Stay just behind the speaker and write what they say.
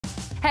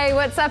Hey,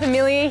 what's up?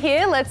 Amelia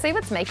here. Let's see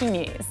what's making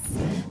news.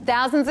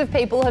 Thousands of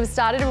people have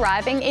started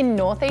arriving in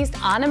North East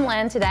Arnhem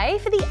land today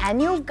for the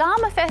annual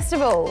Garma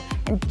festival.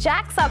 And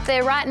Jack's up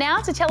there right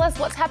now to tell us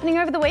what's happening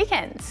over the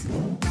weekend.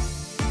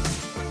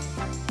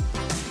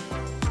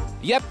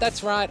 Yep,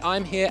 that's right.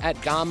 I'm here at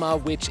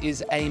Garma, which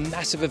is a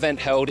massive event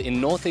held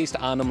in North East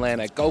Arnhem land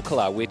at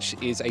Gulkula, which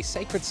is a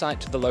sacred site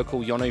to the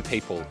local Yolngu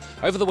people.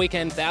 Over the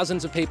weekend,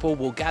 thousands of people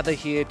will gather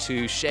here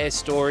to share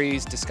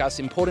stories, discuss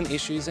important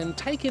issues, and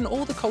take in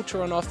all the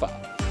culture on offer.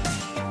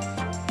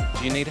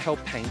 Do you need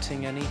help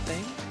painting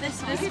anything?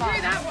 This one. You can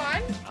do that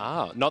one.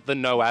 Ah, not the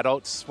no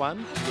adults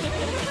one.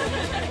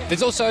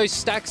 There's also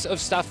stacks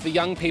of stuff for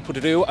young people to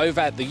do over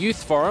at the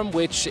Youth Forum,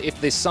 which if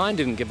this sign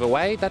didn't give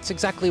away, that's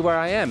exactly where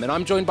I am. And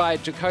I'm joined by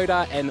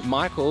Dakota and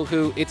Michael,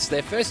 who it's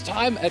their first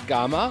time at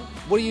Garma.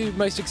 What are you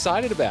most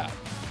excited about?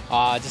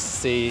 Just to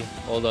see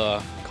all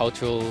the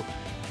cultural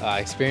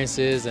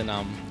experiences and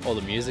all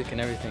the music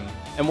and everything.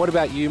 And what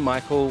about you,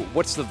 Michael?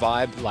 What's the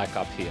vibe like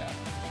up here?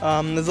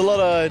 There's a lot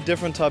of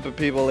different type of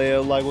people here,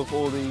 like with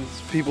all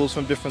these people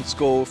from different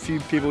schools, a few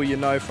people you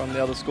know from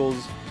the other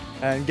schools,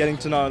 and getting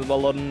to know a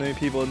lot of new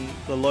people and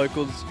the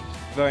locals,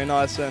 very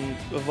nice, and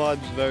the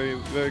vibe's very,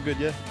 very good,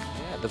 yeah.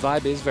 Yeah, the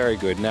vibe is very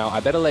good. Now,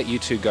 I better let you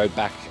two go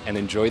back and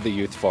enjoy the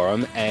Youth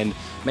Forum and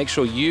make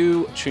sure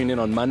you tune in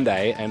on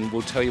Monday and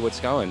we'll tell you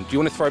what's going. Do you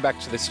want to throw back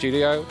to the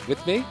studio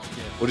with me? Yeah.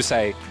 We'll just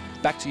say,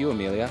 back to you,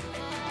 Amelia.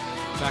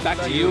 Back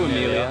to you,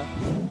 Amelia.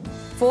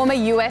 Former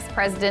US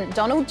President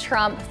Donald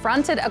Trump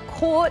fronted a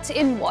court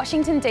in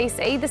Washington,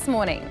 D.C. this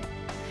morning.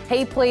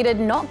 He pleaded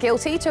not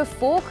guilty to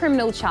 4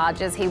 criminal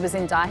charges he was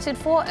indicted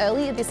for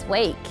earlier this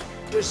week.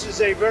 This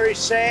is a very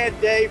sad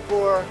day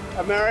for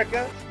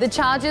America. The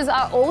charges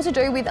are all to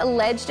do with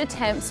alleged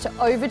attempts to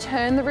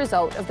overturn the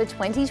result of the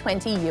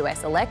 2020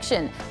 US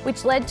election,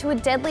 which led to a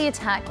deadly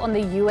attack on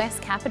the US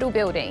Capitol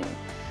building.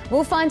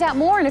 We'll find out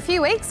more in a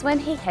few weeks when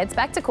he heads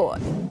back to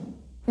court.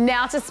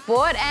 Now to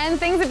sport, and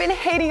things have been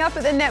heating up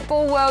at the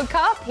Netball World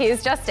Cup.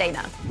 Here's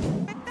Justina.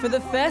 For the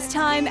first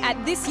time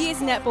at this year's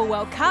Netball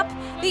World Cup,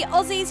 the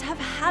Aussies have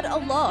had a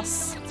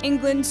loss.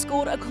 England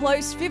scored a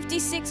close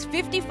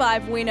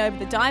 56-55 win over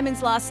the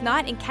Diamonds last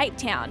night in Cape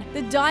Town.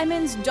 The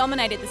Diamonds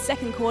dominated the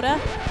second quarter,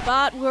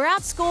 but were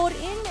outscored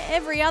in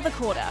every other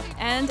quarter.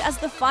 And as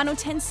the final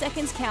 10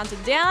 seconds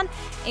counted down,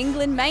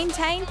 England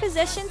maintained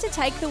possession to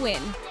take the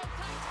win.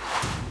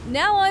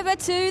 Now over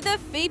to the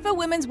FIFA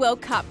Women's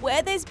World Cup,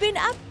 where there's been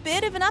a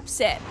bit of an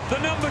upset. The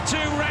number 2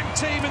 ranked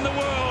team in the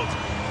world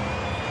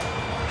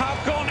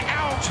have gone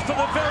out for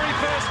the very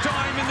first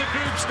time in the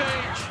group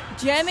stage.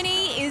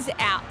 Germany is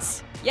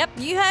out. Yep,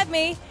 you heard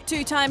me.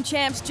 2-time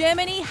champs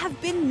Germany have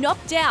been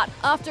knocked out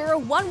after a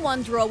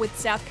 1-1 draw with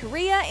South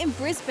Korea in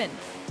Brisbane.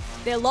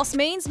 Their loss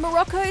means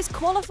Morocco's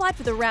qualified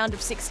for the round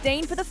of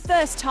 16 for the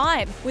first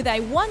time, with a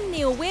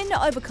 1-0 win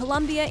over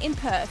Colombia in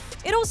Perth.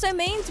 It also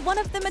means one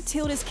of the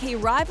Matildas' key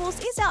rivals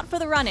is out for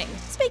the running.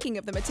 Speaking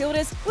of the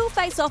Matildas, we'll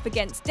face off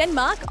against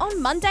Denmark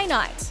on Monday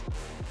night.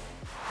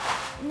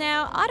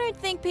 Now, I don't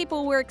think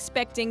people were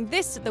expecting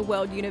this at the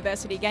World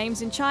University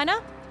Games in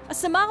China. A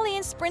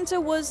Somalian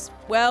sprinter was,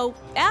 well,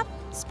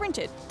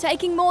 out-sprinted,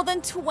 taking more than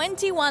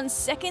 21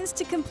 seconds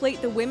to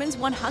complete the women's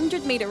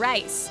 100-metre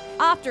race.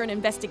 After an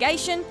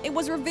investigation, it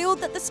was revealed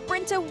that the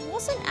sprinter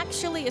wasn't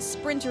actually a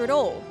sprinter at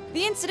all.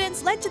 The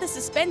incidents led to the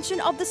suspension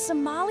of the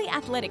Somali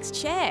athletics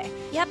chair.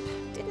 Yep,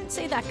 didn't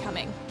see that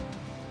coming.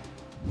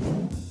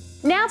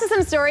 Now to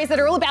some stories that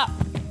are all about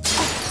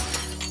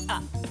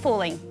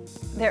falling.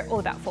 They're all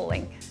about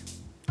falling.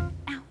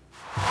 Ow.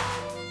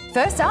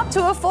 First up,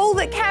 to a fall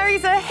that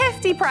carries a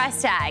hefty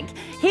price tag.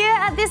 Here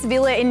at this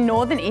villa in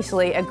northern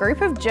Italy, a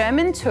group of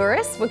German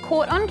tourists were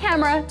caught on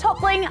camera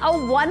toppling a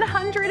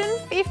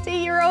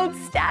 150-year-old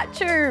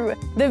statue.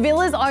 The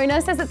villa's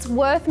owner says it's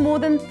worth more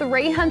than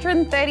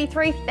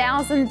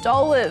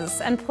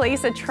 $333,000, and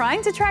police are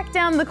trying to track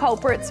down the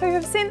culprits who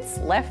have since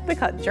left the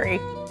country.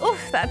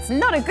 Oof, that's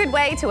not a good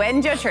way to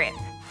end your trip.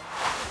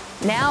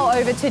 Now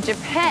over to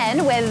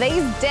Japan, where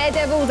these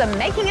daredevils are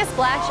making a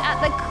splash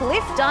at the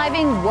Cliff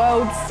Diving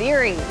World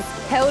Series.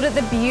 Held at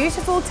the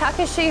beautiful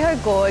Takashiho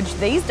Gorge,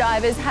 these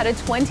divers had a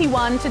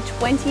 21 to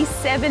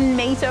 27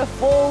 metre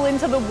fall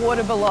into the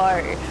water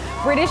below.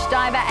 British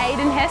diver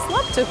Aidan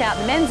Heslop took out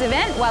the men's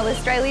event, while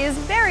Australia's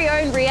very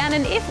own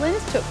Rhiannon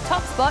Ifland took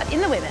top spot in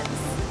the women's.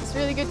 It's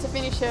really good to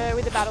finish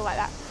with a battle like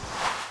that.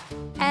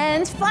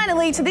 And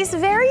finally, to this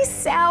very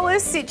sour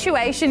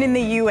situation in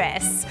the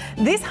US.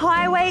 This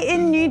highway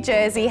in New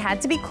Jersey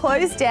had to be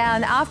closed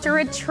down after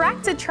a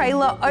tractor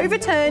trailer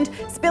overturned,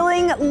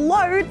 spilling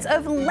loads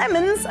of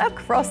lemons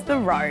across the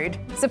road.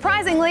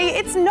 Surprisingly,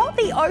 it's not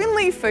the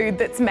only food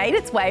that's made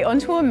its way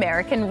onto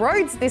American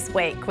roads this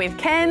week, with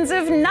cans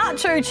of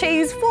nacho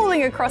cheese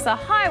falling across a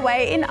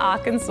highway in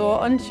Arkansas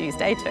on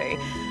Tuesday too.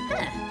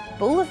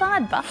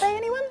 Boulevard buffet,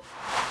 anyone?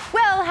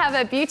 Well, have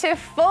a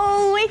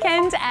beautiful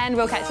weekend and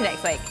we'll catch you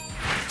next week.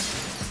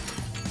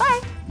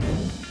 Bye.